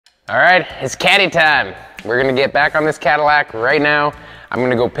All right, it's caddy time. We're gonna get back on this Cadillac right now. I'm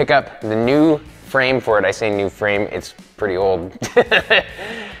gonna go pick up the new frame for it. I say new frame, it's pretty old.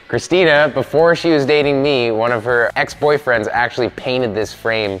 Kristina, before she was dating me, one of her ex-boyfriends actually painted this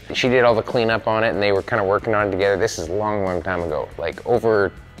frame. She did all the cleanup on it and they were kind of working on it together. This is a long, long time ago, like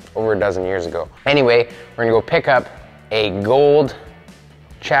over a dozen years ago. Anyway, we're gonna go pick up a gold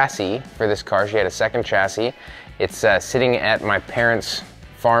chassis for this car. She had a second chassis. It's sitting at my parents'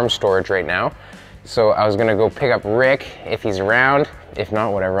 farm storage right now. So I was gonna go pick up Rick if he's around. If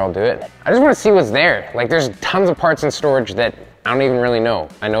not, whatever, I'll do it. I just wanna see what's there. Like, there's tons of parts in storage that I don't even really know.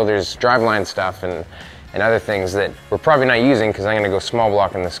 I know there's driveline stuff and other things that we're probably not using because I'm gonna go small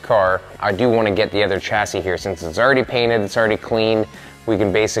block in this car. I do wanna get the other chassis here since it's already painted, it's already clean. We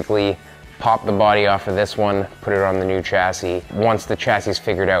can basically pop the body off of this one, put it on the new chassis once the chassis is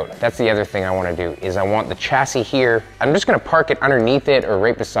figured out. That's the other thing I want to do, is I want the chassis here. I'm just going to park it underneath it or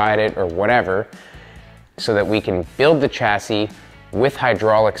right beside it or whatever so that we can build the chassis with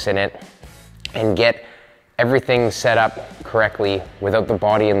hydraulics in it and get everything set up correctly without the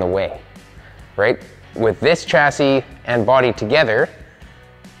body in the way, right? With this chassis and body together,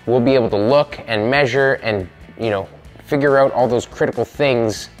 we'll be able to look and measure and, you know, figure out all those critical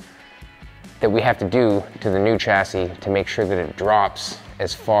things that we have to do to the new chassis to make sure that it drops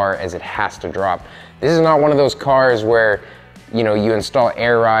as far as it has to drop. This is not one of those cars where, you know, you install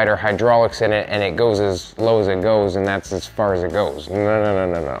air ride or hydraulics in it and it goes as low as it goes and that's as far as it goes.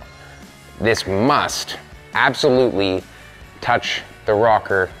 No. This must absolutely touch the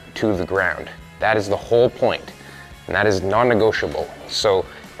rocker to the ground. That is the whole point, and that is non-negotiable. So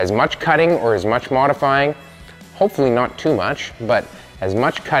as much cutting or as much modifying, hopefully not too much, but as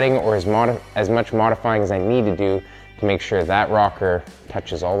much cutting or as much modifying as I need to do to make sure that rocker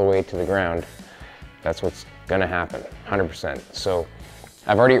touches all the way to the ground. That's what's gonna happen, 100%. So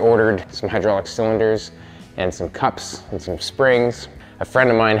I've already ordered some hydraulic cylinders and some cups and some springs. A friend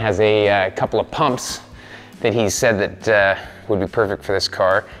of mine has a couple of pumps that he said that would be perfect for this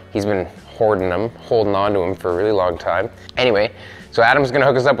car. He's been holding on to them for a really long time. Anyway, so Adam's gonna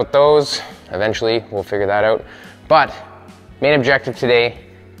hook us up with those. Eventually, we'll figure that out. But main objective today,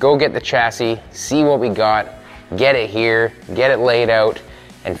 go get the chassis, see what we got, get it here, get it laid out,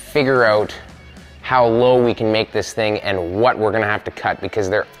 and figure out how low we can make this thing and what we're gonna have to cut, because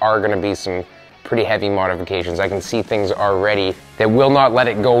there are gonna be some pretty heavy modifications. I can see things already that will not let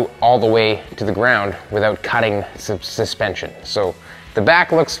it go all the way to the ground without cutting suspension. So the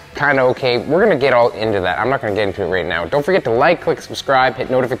back looks kind of okay. We're gonna get all into that. I'm not gonna get into it right now. Don't forget to like, click subscribe, hit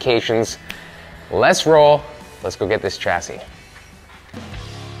notifications. Let's roll. Let's go get this chassis.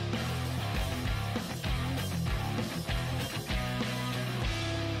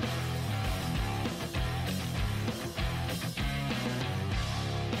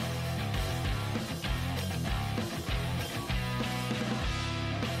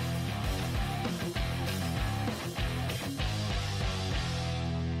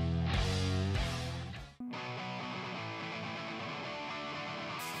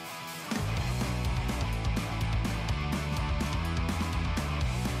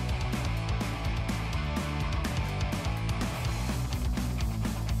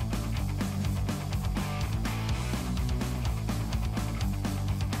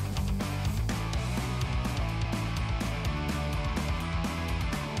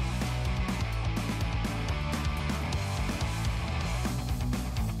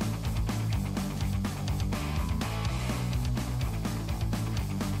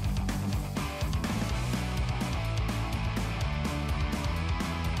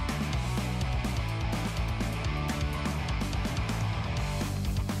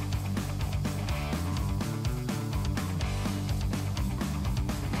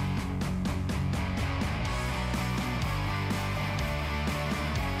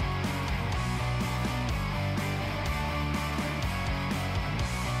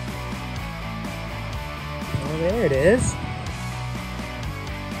 There it is.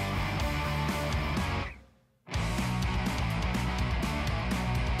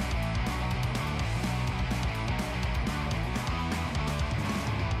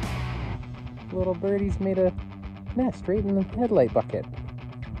 Little birdie's made a nest right in the headlight bucket.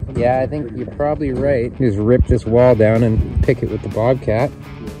 Yeah, I think you're probably right. Just rip this wall down and pick it with the Bobcat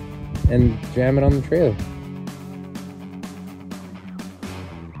and jam it on the trailer.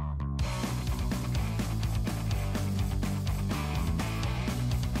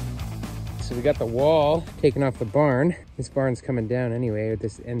 So we got the wall taken off the barn. This barn's coming down anyway at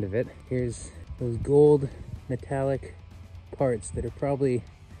this end of it. Here's those gold metallic parts that are probably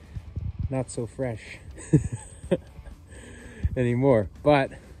not so fresh anymore,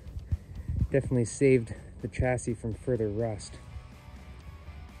 but Definitely saved the chassis from further rust.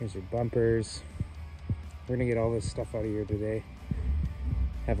 Here's your bumpers. We're gonna get all this stuff out of here today.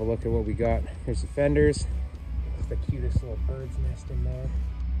 Have a look at what we got. Here's the fenders. It's the cutest little bird's nest in there.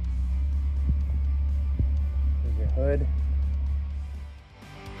 There's your hood.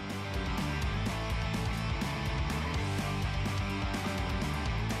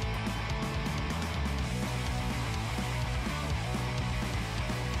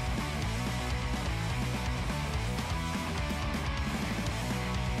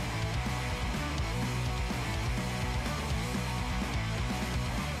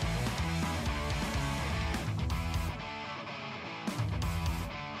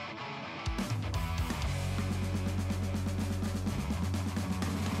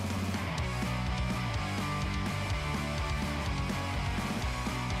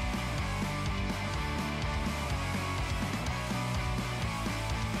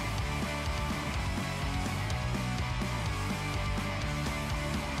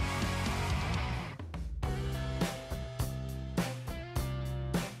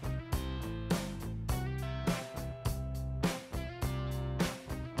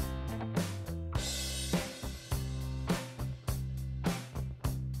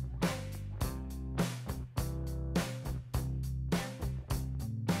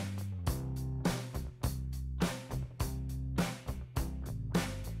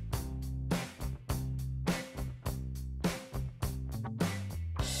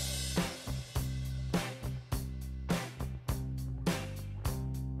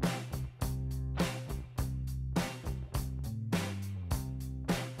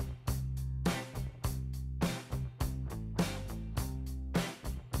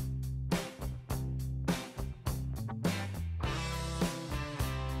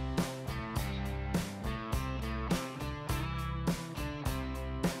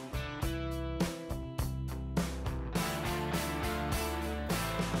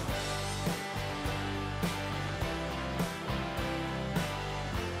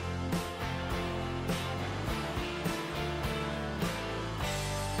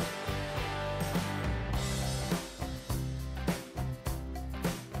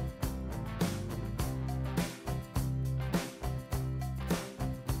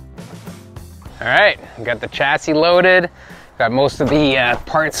 All right, got the chassis loaded. Got most of the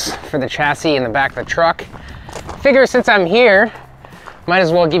parts for the chassis in the back of the truck. Figure since I'm here, might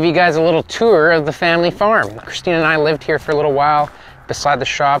as well give you guys a little tour of the family farm. Kristina and I lived here for a little while beside the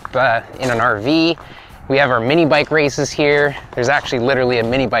shop in an RV. We have our mini bike races here. There's actually literally a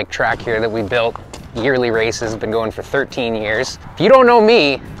mini bike track here that we built. Yearly races, been going for 13 years. If you don't know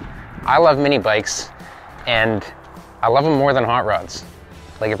me, I love mini bikes and I love them more than hot rods.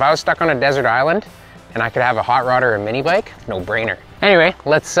 Like if I was stuck on a desert island and I could have a hot rod or a mini bike, no brainer. Anyway,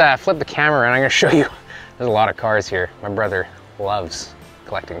 let's flip the camera and I'm gonna show you. There's a lot of cars here. My brother loves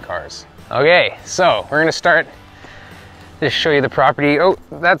collecting cars. Okay, so we're gonna start, just show you the property. Oh,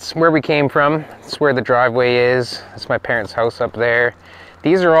 that's where we came from. That's where the driveway is. That's my parents' house up there.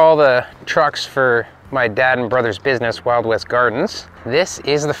 These are all the trucks for my dad and brother's business, Wild West Gardens. This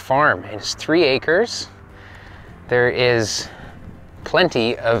is the farm. It's 3 acres. There is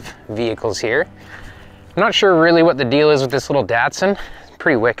plenty of vehicles here. I'm not sure really what the deal is with this little Datsun. It's a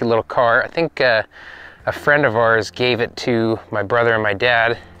pretty wicked little car. I think a friend of ours gave it to my brother and my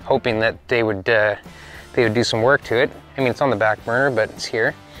dad, hoping that they would do some work to it. I mean, it's on the back burner, but it's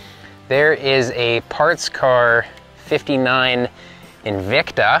here. There is a parts car 59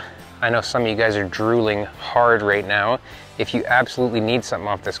 Invicta. I know some of you guys are drooling hard right now. If you absolutely need something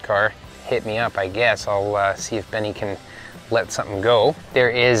off this car, hit me up, I guess. I'll see if Benny can let something go. There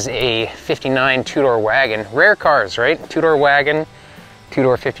is a 59 two-door wagon. Rare cars, right? Two-door wagon,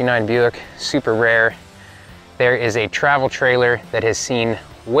 two-door 59 Buick, super rare. There is a travel trailer that has seen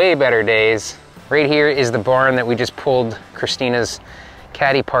way better days. Right here is the barn that we just pulled Kristina's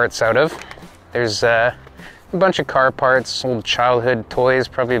caddy parts out of. There's a bunch of car parts, old childhood toys,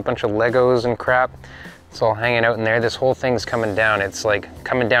 probably a bunch of Legos and crap. It's all hanging out in there. This whole thing's coming down. It's like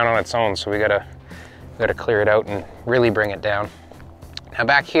coming down on its own, so we gotta clear it out and really bring it down. Now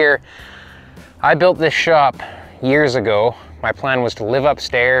back here, I built this shop years ago. My plan was to live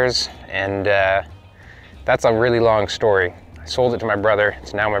upstairs, and that's a really long story. I sold it to my brother.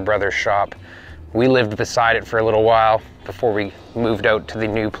 It's now my brother's shop. We lived beside it for a little while before we moved out to the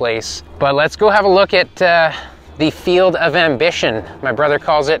new place. But let's go have a look at the field of ambition. My brother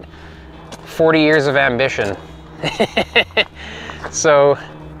calls it 40 years of ambition. So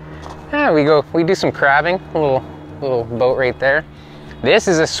yeah, we do some crabbing, a little boat right there. This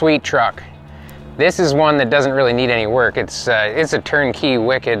is a sweet truck. This is one that doesn't really need any work. It's a turnkey,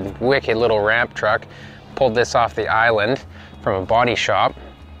 wicked little ramp truck. Pulled this off the island from a body shop.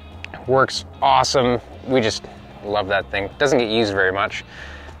 Works awesome. We just love that thing. Doesn't get used very much.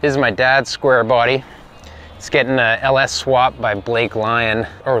 This is my dad's square body. It's getting a LS swap by Blake Lyon,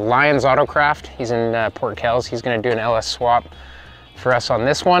 or Lyon's Autocraft. He's in Port Kells. He's gonna do an LS swap for us on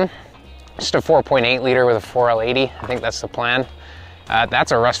this one. Just a 4.8 liter with a 4L80. I think that's the plan.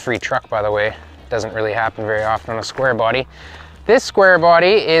 That's a rust-free truck, by the way. Doesn't really happen very often on a square body. This square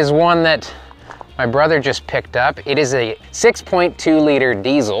body is one that my brother just picked up. It is a 6.2 liter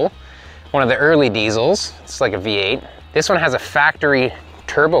diesel, one of the early diesels. It's like a V8. This one has a factory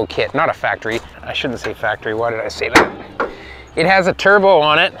turbo kit, not a factory. I shouldn't say factory, why did I say that? It has a turbo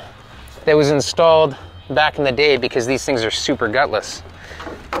on it that was installed back in the day because these things are super gutless.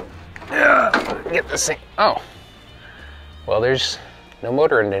 Get this thing, oh. Well, there's no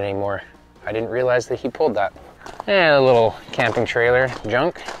motor in it anymore. I didn't realize that he pulled that. And a little camping trailer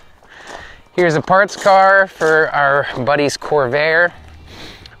junk. Here's a parts car for our buddy's Corvair.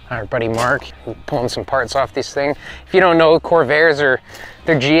 Our buddy Mark, pulling some parts off this thing. If you don't know, Corvairs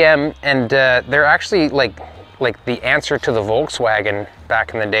they're GM, and they're actually like the answer to the Volkswagen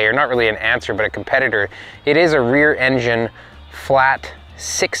back in the day, or not really an answer, but a competitor. It is a rear engine, flat,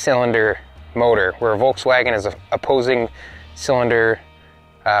 6-cylinder motor, where a Volkswagen is a opposing cylinder,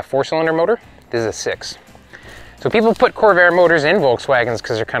 4-cylinder motor. This is a 6. So people put Corvair motors in Volkswagens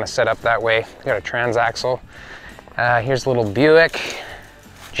because they're kind of set up that way. They got a transaxle. Here's a little Buick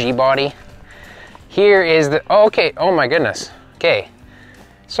G-body. Here is the, oh, okay, oh my goodness. Okay,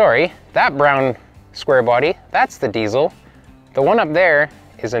 sorry, that brown square body, that's the diesel. The one up there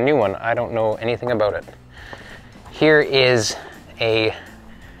is a new one. I don't know anything about it. Here is a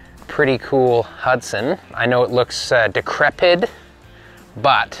pretty cool Hudson. I know it looks decrepit,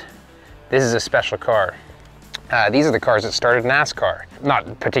 but this is a special car. These are the cars that started NASCAR.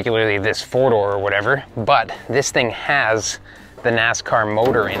 Not particularly this 4-door or whatever, but this thing has the NASCAR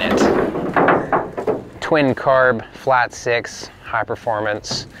motor in it. Twin carb, flat 6, high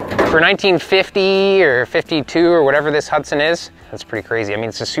performance. For 1950 or 52 or whatever this Hudson is, that's pretty crazy. I mean,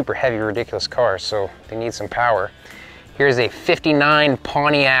 it's a super heavy, ridiculous car, so they need some power. Here's a 59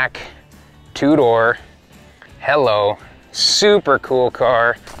 Pontiac 2-door. Hello, super cool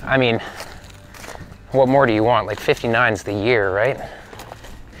car. I mean, what more do you want? Like 59's the year, right?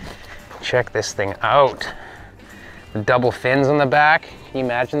 Check this thing out. The double fins on the back. Can you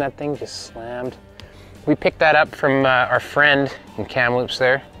imagine that thing just slammed? We picked that up from our friend in Kamloops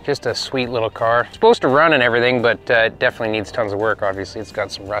there. Just a sweet little car. It's supposed to run and everything, but it definitely needs tons of work, obviously. It's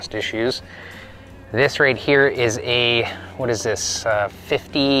got some rust issues. This right here is a, what is this,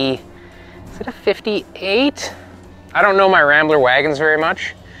 50, is it a 58? I don't know my Rambler wagons very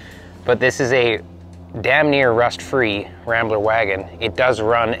much, but this is a damn near rust-free Rambler wagon. It does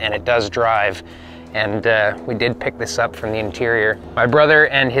run and it does drive, and we did pick this up from the interior. My brother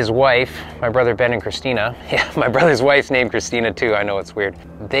and his wife, my brother Ben and Kristina, yeah, my brother's wife's named Kristina too, I know it's weird.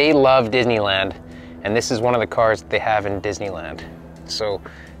 They love Disneyland, and this is one of the cars that they have in Disneyland. So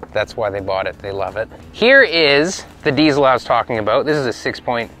that's why they bought it, they love it. Here is the diesel I was talking about. This is a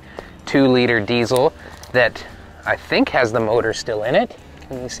 6.2 liter diesel that I think has the motor still in it.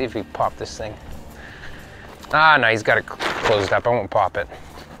 Let me see if we pop this thing. Ah, no, he's got it closed up. I won't pop it.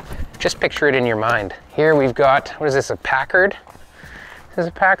 Just picture it in your mind. Here we've got, what is this, a Packard? Is this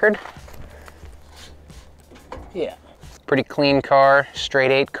a Packard? Yeah. Pretty clean car,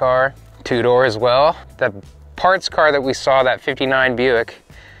 straight 8 car, 2-door as well. The parts car that we saw, that 59 Buick,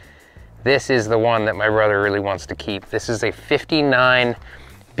 this is the one that my brother really wants to keep. This is a 59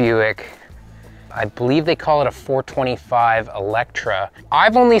 Buick. I believe they call it a 425 Electra.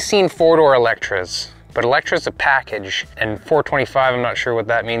 I've only seen 4-door Electras, but Electra's a package, and 425, I'm not sure what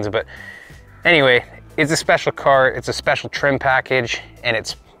that means, but anyway, it's a special car, it's a special trim package, and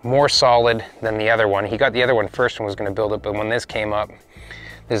it's more solid than the other one. He got the other one first and was gonna build it, but when this came up,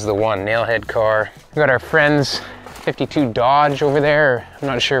 this is the one, nailhead car. We got our friend's 52 Dodge over there. I'm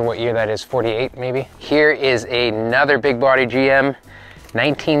not sure what year that is, 48 maybe. Here is another big body GM,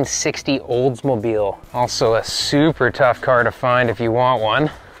 1960 Oldsmobile. Also a super tough car to find if you want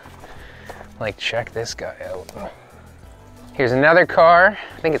one. Like, check this guy out. Here's another car.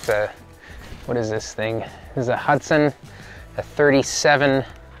 I think it's a, what is this thing? This is a Hudson, a 37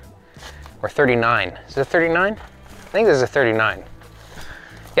 or 39. Is it a 39? I think this is a 39.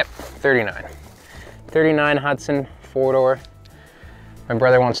 Yep, 39. 39 Hudson, 4-door. My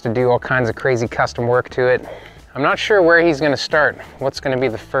brother wants to do all kinds of crazy custom work to it. I'm not sure where he's gonna start. What's gonna be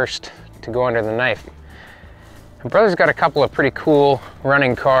the first to go under the knife? My brother's got a couple of pretty cool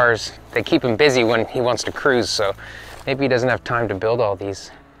running cars. They keep him busy when he wants to cruise, so maybe he doesn't have time to build all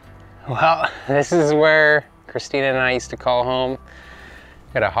these. Well, this is where Kristina and I used to call home.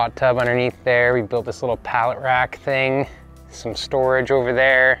 Got a hot tub underneath there. We built this little pallet rack thing, some storage over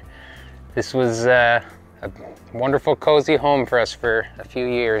there. This was a wonderful, cozy home for us for a few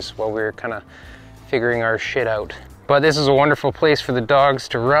years while we were kind of figuring our shit out. But this is a wonderful place for the dogs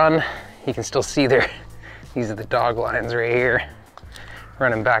to run. You can still see these are the dog lines right here,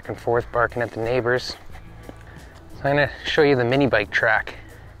 running back and forth, barking at the neighbors. So I'm gonna show you the mini bike track.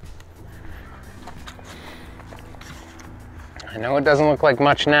 I know it doesn't look like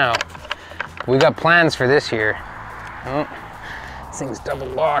much now. We got plans for this year. Oh, this thing's double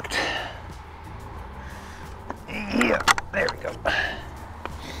locked. Yeah, there we go.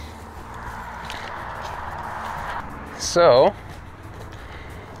 So,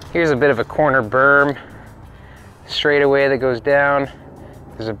 here's a bit of a corner berm, straightaway that goes down.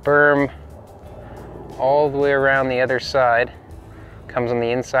 There's a berm all the way around the other side. Comes on the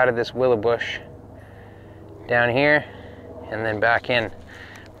inside of this willow bush. Down here, and then back in.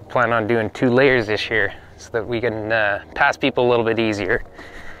 We plan on doing 2 layers this year so that we can pass people a little bit easier.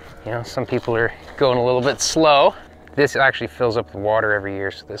 You know, some people are going a little bit slow. This actually fills up the water every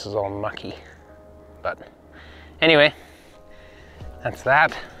year, so this is all mucky. But anyway, that's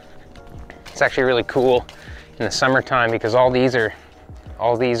that. It's actually really cool in the summertime because all these are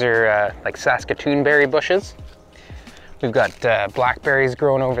like Saskatoon berry bushes. We've got blackberries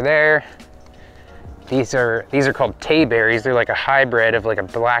growing over there. These are called tayberries. They're like a hybrid of like a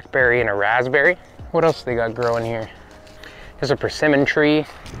blackberry and a raspberry. What else they got growing here? There's a persimmon tree.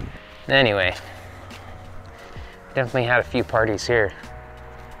 Anyway, definitely had a few parties here.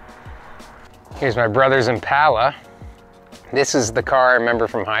 Here's my brother's Impala. This is the car I remember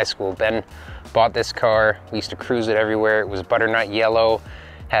from high school. Ben bought this car. We used to cruise it everywhere. It was butternut yellow.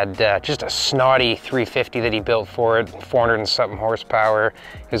 Had just a snotty 350 that he built for it, 400 and something horsepower.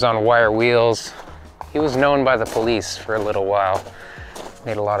 It was on wire wheels. He was known by the police for a little while.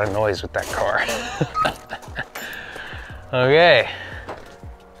 Made a lot of noise with that car. Okay.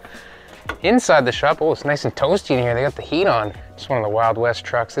 Inside the shop, oh, it's nice and toasty in here. They got the heat on. It's one of the Wild West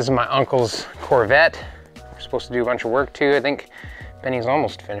trucks. This is my uncle's Corvette. We're supposed to do a bunch of work too. I think Benny's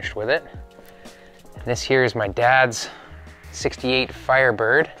almost finished with it. And this here is my dad's 68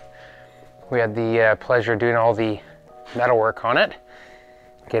 Firebird. We had the pleasure of doing all the metal work on it,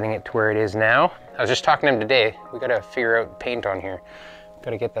 getting it to where it is now. I was just talking to him today. We gotta figure out paint on here.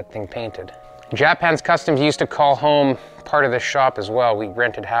 Gotta get that thing painted. Japan's Customs used to call home part of the shop as well. We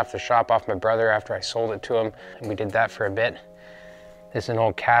rented half the shop off my brother after I sold it to him, and we did that for a bit. This is an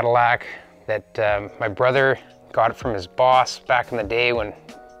old Cadillac that my brother got it from his boss back in the day when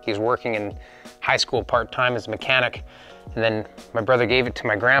he was working in high school part-time as a mechanic. And then my brother gave it to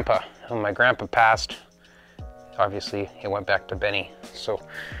my grandpa. When my grandpa passed, obviously it went back to Benny. So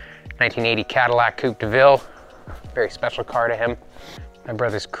 1980 Cadillac Coupe de Ville, very special car to him. My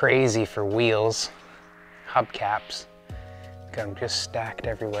brother's crazy for wheels, hubcaps. Got them just stacked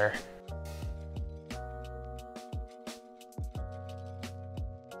everywhere.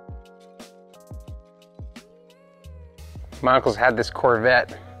 My uncle's had this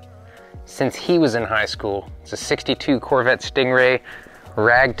Corvette since he was in high school. It's a 62 Corvette Stingray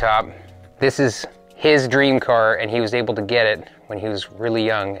ragtop. This is his dream car, and he was able to get it when he was really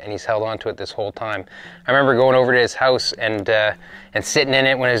young, and he's held on to it this whole time. I remember going over to his house and sitting in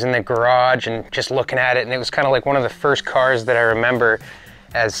it when I was in the garage and just looking at it, and it was kind of like one of the first cars that I remember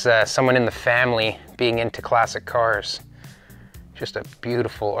as someone in the family being into classic cars. Just a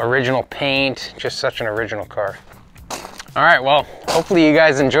beautiful original paint, just such an original car. All right, well, hopefully you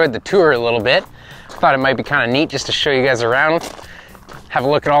guys enjoyed the tour a little bit. Thought it might be kind of neat just to show you guys around, have a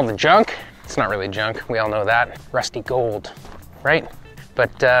look at all the junk. It's not really junk, we all know that. Rusty gold, right? But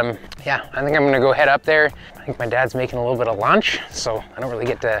yeah, I think I'm gonna go head up there. I think my dad's making a little bit of lunch, so I don't really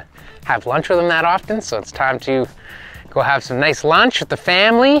get to have lunch with him that often, so it's time to go have some nice lunch with the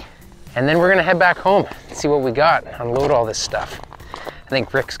family, and then we're gonna head back home and see what we got, unload all this stuff. I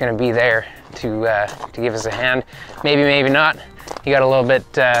think Rick's gonna be there to give us a hand. Maybe, maybe not. He got a little bit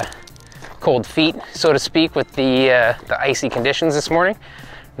cold feet, so to speak, with the icy conditions this morning.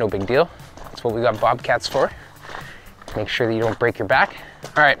 No big deal. That's what we got Bobcats for. Make sure that you don't break your back.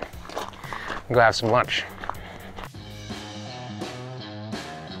 All right, go have some lunch.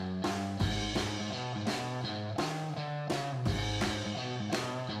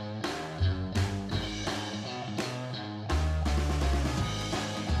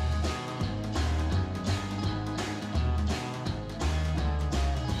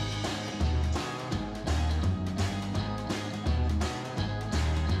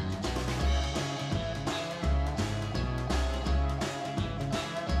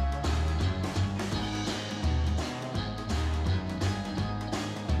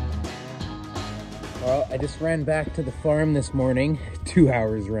 Well, I just ran back to the farm this morning, 2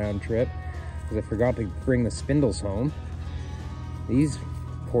 hours round trip, because I forgot to bring the spindles home. These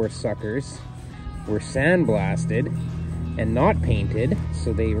poor suckers were sandblasted and not painted,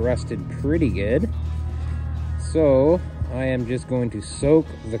 so they rusted pretty good. So I am just going to soak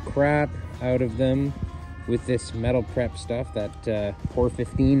the crap out of them with this metal prep stuff, that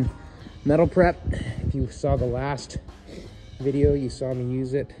 415 metal prep. If you saw the last video, you saw me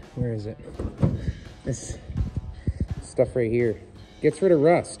use it. Where is it? This stuff right here gets rid of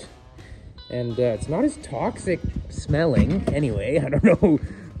rust, and it's not as toxic smelling anyway. I don't know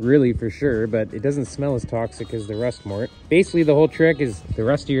really for sure, but it doesn't smell as toxic as the rust mort. Basically the whole trick is, the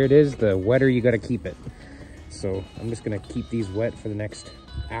rustier it is, the wetter you got to keep it. So I'm just gonna keep these wet for the next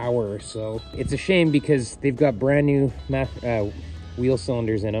hour or so. It's a shame because they've got brand new wheel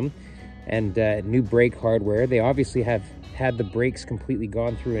cylinders in them and new brake hardware. They obviously have had the brakes completely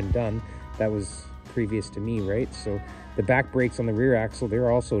gone through and done. That was previous to me, right? So the back brakes on the rear axle,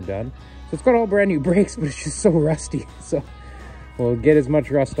 they're also done. So it's got all brand new brakes, but it's just so rusty. So we'll get as much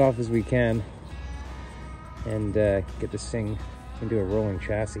rust off as we can and get this thing into a rolling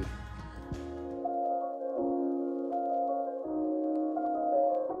chassis.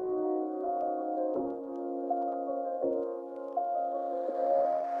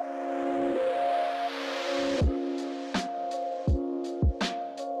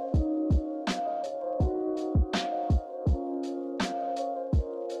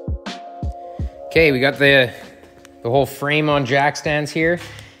 Okay, we got the whole frame on jack stands here.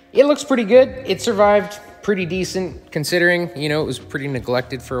 It looks pretty good. It survived pretty decent considering, you know, it was pretty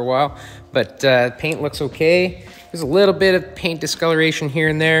neglected for a while, but paint looks okay. There's a little bit of paint discoloration here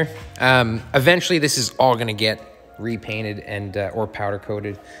and there. Eventually this is all gonna get repainted and or powder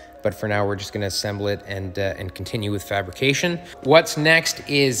coated, but for now we're just gonna assemble it and continue with fabrication. What's next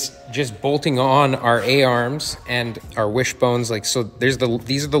is just bolting on our A-arms and our wishbones. Like, so these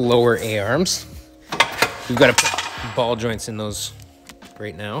are the lower A-arms. We've got to put ball joints in those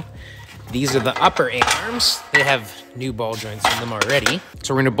right now. These are the upper A-arms. They have new ball joints in them already.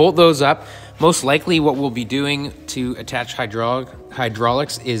 So we're gonna bolt those up. Most likely what we'll be doing to attach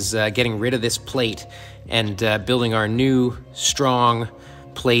hydraulics is getting rid of this plate and building our new strong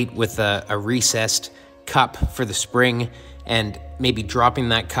plate with a recessed cup for the spring, and maybe dropping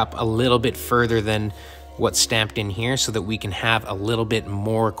that cup a little bit further than what's stamped in here so that we can have a little bit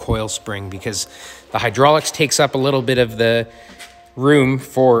more coil spring, because the hydraulics takes up a little bit of the room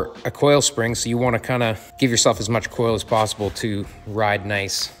for a coil spring, so you want to kind of give yourself as much coil as possible to ride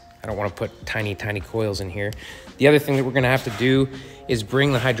nice. I don't want to put tiny coils in here. The other thing that we're going to have to do is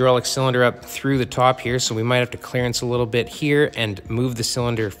bring the hydraulic cylinder up through the top here, so we might have to clearance a little bit here and move the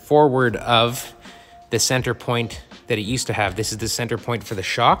cylinder forward of the center point that it used to have. This is the center point for the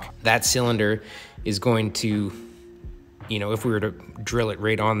shock. That cylinder is going to, you know, if we were to drill it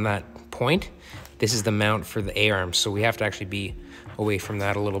right on that point, this is the mount for the A-arms, so we have to actually be away from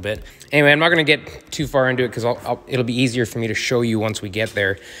that a little bit. Anyway, I'm not gonna get too far into it because it'll be easier for me to show you once we get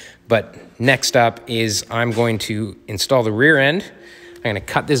there. But next up is I'm going to install the rear end. I'm gonna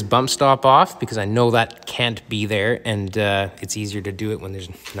cut this bump stop off because I know that can't be there, and it's easier to do it when there's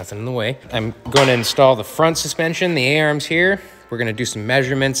nothing in the way. I'm going to install the front suspension, the A-arms here. We're gonna do some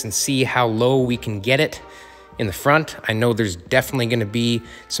measurements and see how low we can get it in the front. I know there's definitely gonna be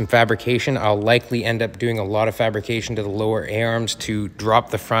some fabrication. I'll likely end up doing a lot of fabrication to the lower A-arms to drop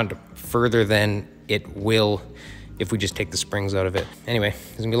the front further than it will if we just take the springs out of it. Anyway,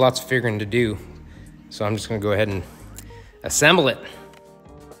 there's gonna be lots of figuring to do, so I'm just gonna go ahead and assemble it.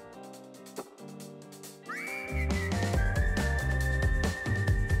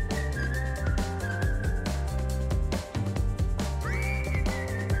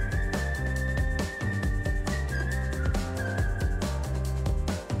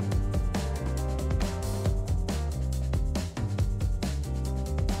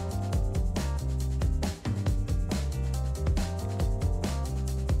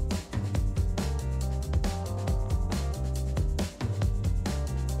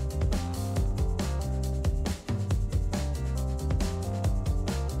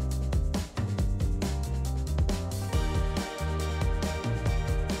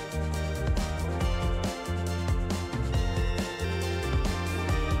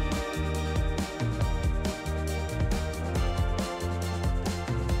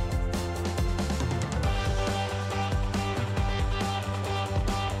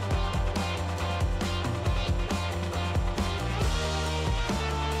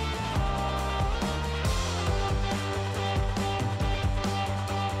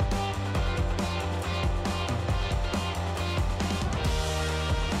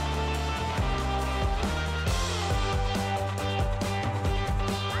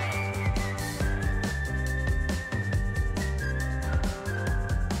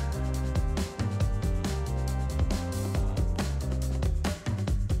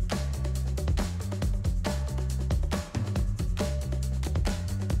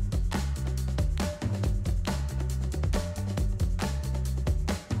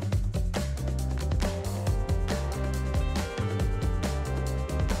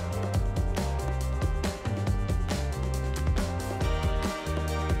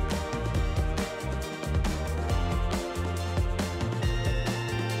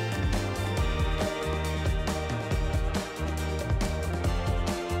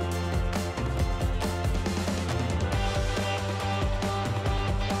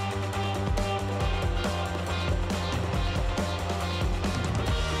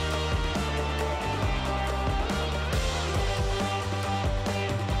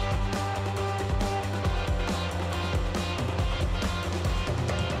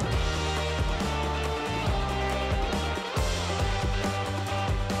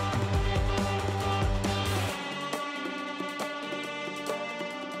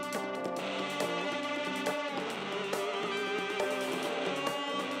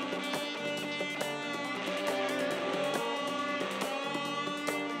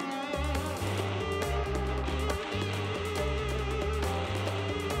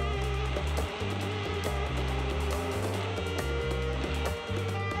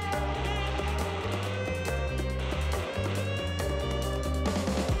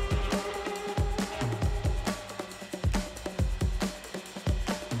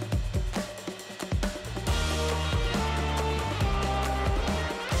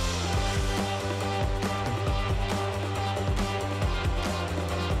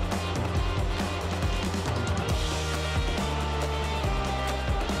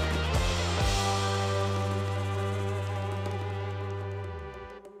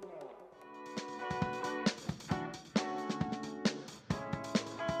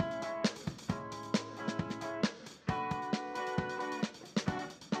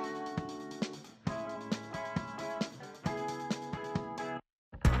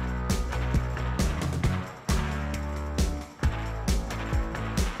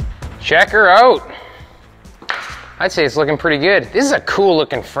 Check her out. I'd say it's looking pretty good. This is a cool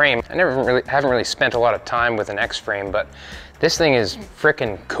looking frame. I haven't really spent a lot of time with an X frame, but this thing is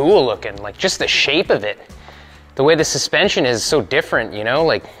freaking cool looking. Like just the shape of it. The way the suspension is so different, you know?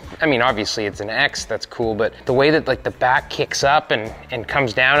 Like, I mean, obviously it's an X, that's cool, but the way that like the back kicks up and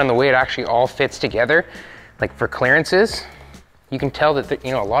comes down and the way it actually all fits together, like for clearances, you can tell that,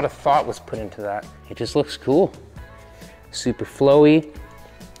 you know, a lot of thought was put into that. It just looks cool. Super flowy.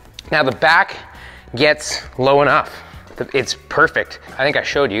 Now the back gets low enough. It's perfect. I think I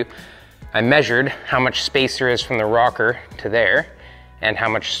showed you. I measured how much space there is from the rocker to there and how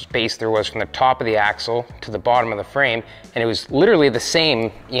much space there was from the top of the axle to the bottom of the frame. And it was literally the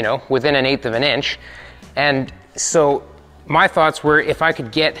same, you know, within 1/8 of an inch. And so my thoughts were if I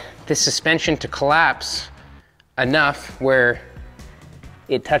could get this suspension to collapse enough where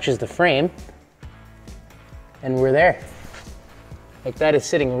it touches the frame and we're there. Like that is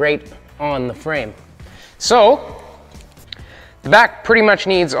sitting right on the frame. So the back pretty much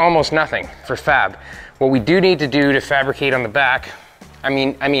needs almost nothing for fab. What we do need to do to fabricate on the back, I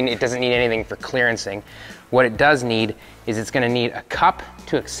mean it doesn't need anything for clearancing. What it does need is it's gonna need a cup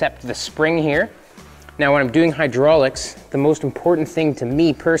to accept the spring here. Now when I'm doing hydraulics, the most important thing to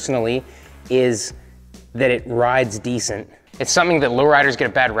me personally is that it rides decent. It's something that lowriders get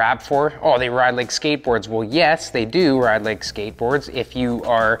a bad rap for. Oh, they ride like skateboards. Well, yes, they do ride like skateboards if you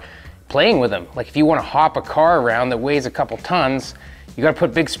are playing with them. Like if you want to hop a car around that weighs a couple tons, you got to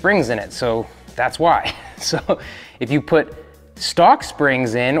put big springs in it. So that's why. So if you put stock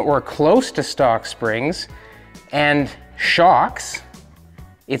springs in or close to stock springs and shocks,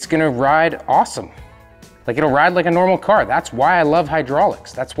 it's going to ride awesome. Like it'll ride like a normal car. That's why I love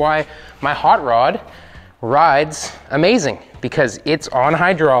hydraulics. That's why my hot rod rides amazing, because it's on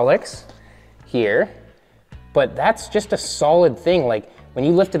hydraulics here, but that's just a solid thing. Like when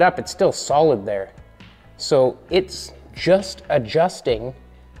you lift it up, it's still solid there. So it's just adjusting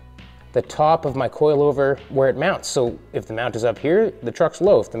the top of my coilover where it mounts. So if the mount is up here, the truck's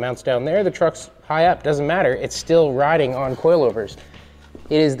low. If the mount's down there, the truck's high up. Doesn't matter, it's still riding on coilovers.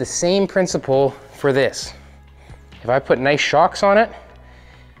 It is the same principle for this. If I put nice shocks on it,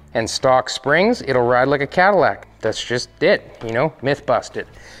 and stock springs, it'll ride like a Cadillac. That's just it, you know, myth busted.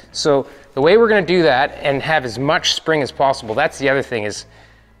 So the way we're gonna do that and have as much spring as possible, that's the other thing is,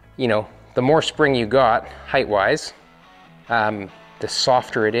 you know, the more spring you got, height-wise, the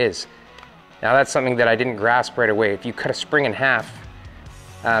softer it is. Now that's something that I didn't grasp right away. If you cut a spring in half,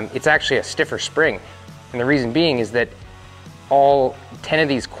 it's actually a stiffer spring. And the reason being is that all 10 of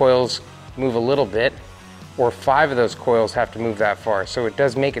these coils move a little bit, or 5 of those coils have to move that far. So it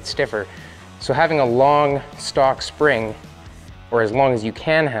does make it stiffer. So having a long stock spring, or as long as you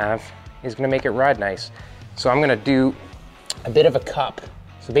can have, is gonna make it ride nice. So I'm gonna do a bit of a cup.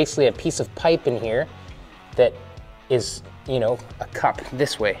 So basically a piece of pipe in here that is, you know, a cup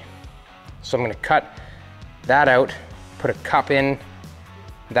this way. So I'm gonna cut that out, put a cup in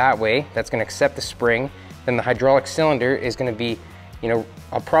that way. That's gonna accept the spring. Then the hydraulic cylinder is gonna be, you know,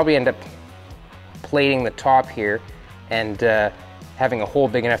 I'll probably end up plating the top here and having a hole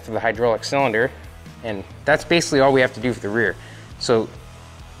big enough for the hydraulic cylinder, and that's basically all we have to do for the rear. So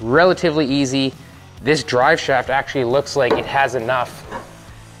relatively easy. This drive shaft actually looks like it has enough.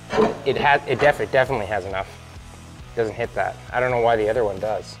 It definitely has enough. It doesn't hit that. I don't know why the other one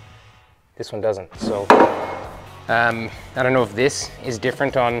does. This one doesn't. So I don't know if this is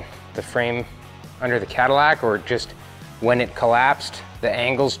different on the frame under the Cadillac, or just when it collapsed, the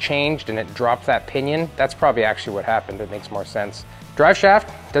angles changed and it dropped that pinion. That's probably actually what happened. It makes more sense. Drive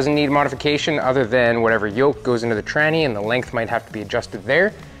shaft doesn't need modification other than whatever yoke goes into the tranny, and the length might have to be adjusted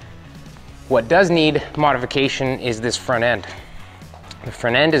there. What does need modification is this front end. The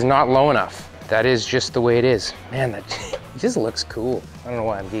front end is not low enough. That is just the way it is. Man, that just looks cool. I don't know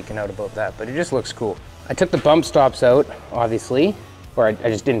why I'm geeking out about that, but it just looks cool. I took the bump stops out, obviously, or I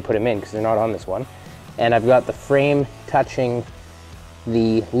just didn't put them in because they're not on this one. And I've got the frame touching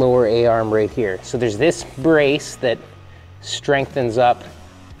the lower A-arm right here. So there's this brace that strengthens up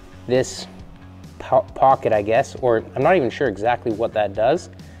this pocket, I guess, or I'm not even sure exactly what that does,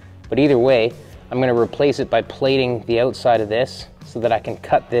 but either way, I'm gonna replace it by plating the outside of this so that I can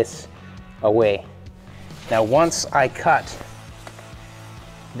cut this away. Now, once I cut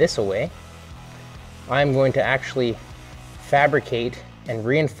this away, I'm going to actually fabricate and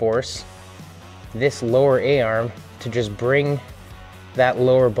reinforce this lower A-arm to just bring that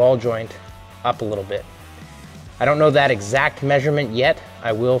lower ball joint up a little bit. I don't know that exact measurement yet.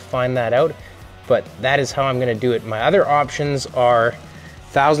 I will find that out, but that is how I'm gonna do it. My other options are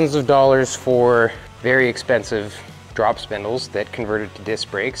thousands of dollars for very expensive drop spindles that converted to disc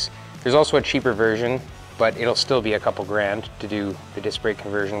brakes, There's also a cheaper version, but it'll still be a couple grand to do the disc brake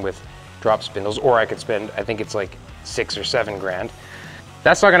conversion with drop spindles, or I could spend, I think it's like 6 or 7 grand.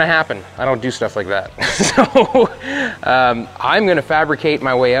 That's not gonna happen. I don't do stuff like that. So I'm gonna fabricate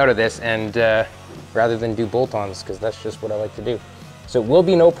my way out of this, and rather than do bolt-ons, because that's just what I like to do. So it will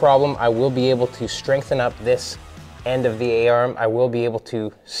be no problem. I will be able to strengthen up this end of the A-arm. I will be able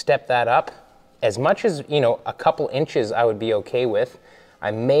to step that up as much as, you know, a couple inches I would be okay with. I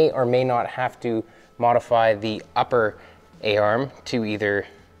may or may not have to modify the upper A-arm to either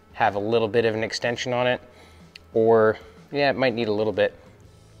have a little bit of an extension on it, or yeah, it might need a little bit,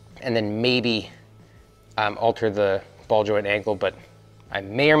 and then maybe alter the ball joint angle, but I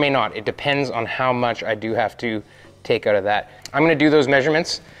may or may not. It depends on how much I do have to take out of that. I'm gonna do those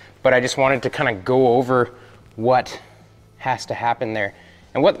measurements, but I just wanted to kind of go over what has to happen there.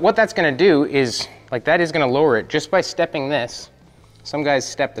 And what that's gonna do is, like, that is gonna lower it just by stepping this. Some guys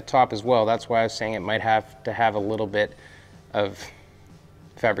step the top as well. That's why I was saying it might have to have a little bit of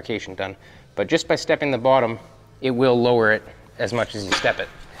fabrication done. But just by stepping the bottom, it will lower it as much as you step it.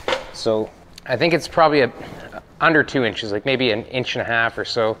 So I think it's probably under 2 inches, like maybe 1.5 inches or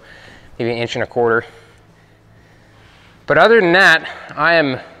so, maybe 1.25 inches. But other than that, I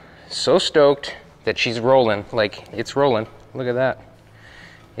am so stoked that she's rolling. Like, it's rolling. Look at that.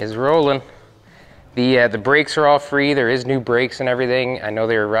 It's rolling. The brakes are all free. There is new brakes and everything. I know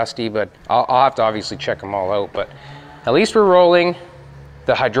they were rusty, but I'll have to obviously check them all out. But at least we're rolling.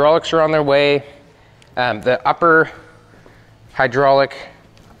 The hydraulics are on their way. The upper hydraulic,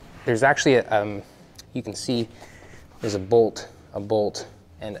 there's actually you can see there's a bolt,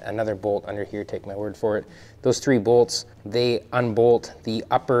 and another bolt under here, take my word for it. Those 3 bolts, they unbolt the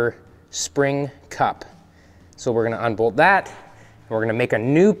upper spring cup. So we're gonna unbolt that. We're gonna make a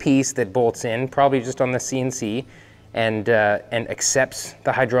new piece that bolts in, probably just on the CNC, and accepts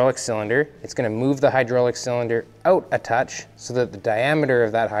the hydraulic cylinder. It's gonna move the hydraulic cylinder out a touch so that the diameter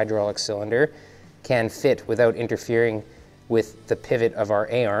of that hydraulic cylinder can fit without interfering with the pivot of our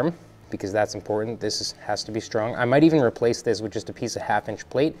A-arm, because that's important. This has to be strong. I might even replace this with just a piece of 1/2 inch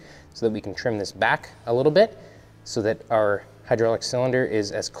plate so that we can trim this back a little bit so that our hydraulic cylinder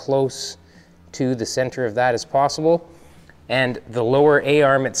is as close to the center of that as possible. And the lower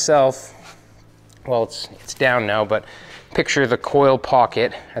A-arm itself, well, it's down now, but picture the coil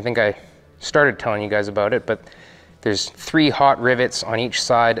pocket. I think I started telling you guys about it, but there's 3 hot rivets on each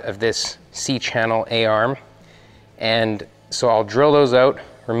side of this C-channel A-arm. And so I'll drill those out,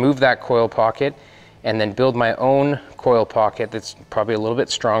 remove that coil pocket, and then build my own coil pocket that's probably a little bit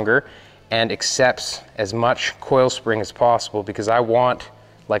stronger and accepts as much coil spring as possible, because I want,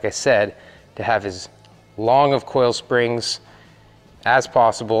 like I said, to have as long of coil springs as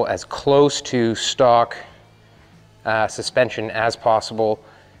possible, as close to stock suspension as possible,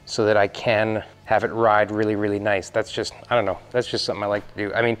 so that I can have it ride really, really nice. That's just, I don't know, that's just something I like to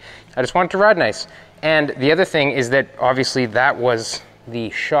do. I mean, I just want it to ride nice. And the other thing is that obviously that was the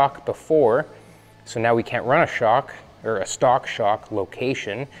shock before, so now we can't run a shock or a stock shock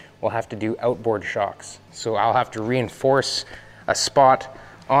location. We'll have to do outboard shocks. So I'll have to reinforce a spot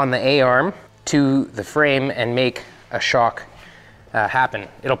on the A-arm to the frame and make a shock happen.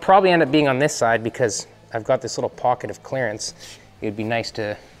 It'll probably end up being on this side because I've got this little pocket of clearance. It'd be nice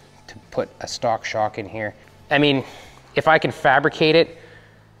to put a stock shock in here. I mean, if I can fabricate it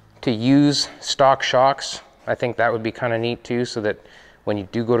to use stock shocks, I think that would be kind of neat too, so that when you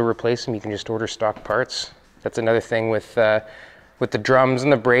do go to replace them, you can just order stock parts. That's another thing with the drums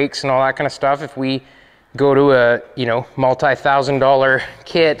and the brakes and all that kind of stuff. If we go to a, you know, multi-$1,000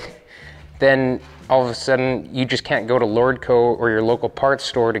 kit, then all of a sudden you just can't go to Lordco or your local parts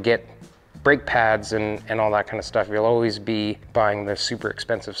store to get brake pads and all that kind of stuff. You'll always be buying the super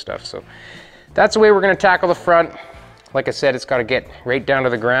expensive stuff. So that's the way we're gonna tackle the front. Like I said, it's gotta get right down to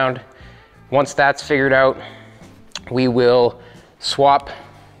the ground. Once that's figured out, we will swap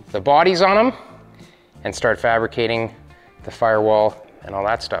the bodies on them and start fabricating the firewall and all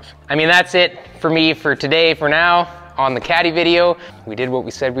that stuff. I mean, that's it for me for today, for now, on the Caddy video. We did what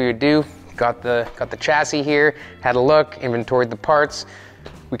we said we would do. Got the chassis here, had a look, inventoried the parts.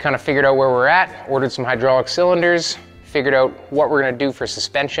 We kind of figured out where we're at, ordered some hydraulic cylinders, figured out what we're gonna do for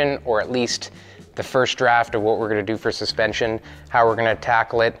suspension, or at least the first draft of what we're gonna do for suspension, how we're gonna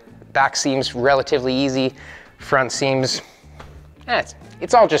tackle it. Back seems relatively easy, front seems,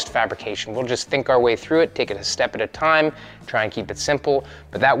 it's all just fabrication. We'll just think our way through it, take it a step at a time, try and keep it simple.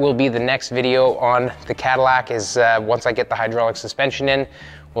 But that will be the next video on the Cadillac, is once I get the hydraulic suspension in,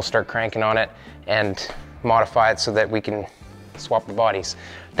 we'll start cranking on it and modify it so that we can swap the bodies.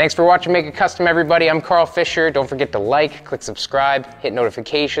 Thanks for watching Make It Kustom, everybody. I'm Carl Fisher. Don't forget to like, click subscribe, hit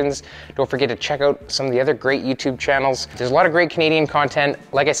notifications. Don't forget to check out some of the other great YouTube channels. There's a lot of great Canadian content.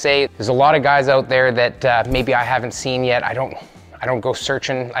 Like I say, there's a lot of guys out there that maybe I haven't seen yet. I don't go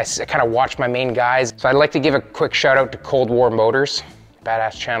searching. I kind of watch my main guys. So I'd like to give a quick shout out to Cold War Motors.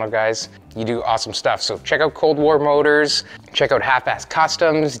 Badass channel, guys. You do awesome stuff. So check out Cold War Motors. Check out Half-Ass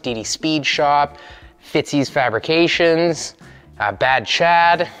Customs, DD Speed Shop, Fitzy's Fabrications, Bad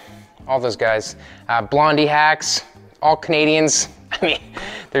Chad, all those guys. Blondie Hacks, all Canadians. I mean,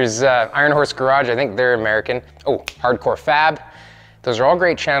 there's Iron Horse Garage, I think they're American. Oh, Hardcore Fab. Those are all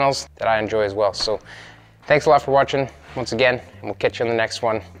great channels that I enjoy as well. So thanks a lot for watching once again, and we'll catch you on the next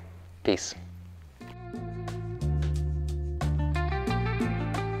one. Peace.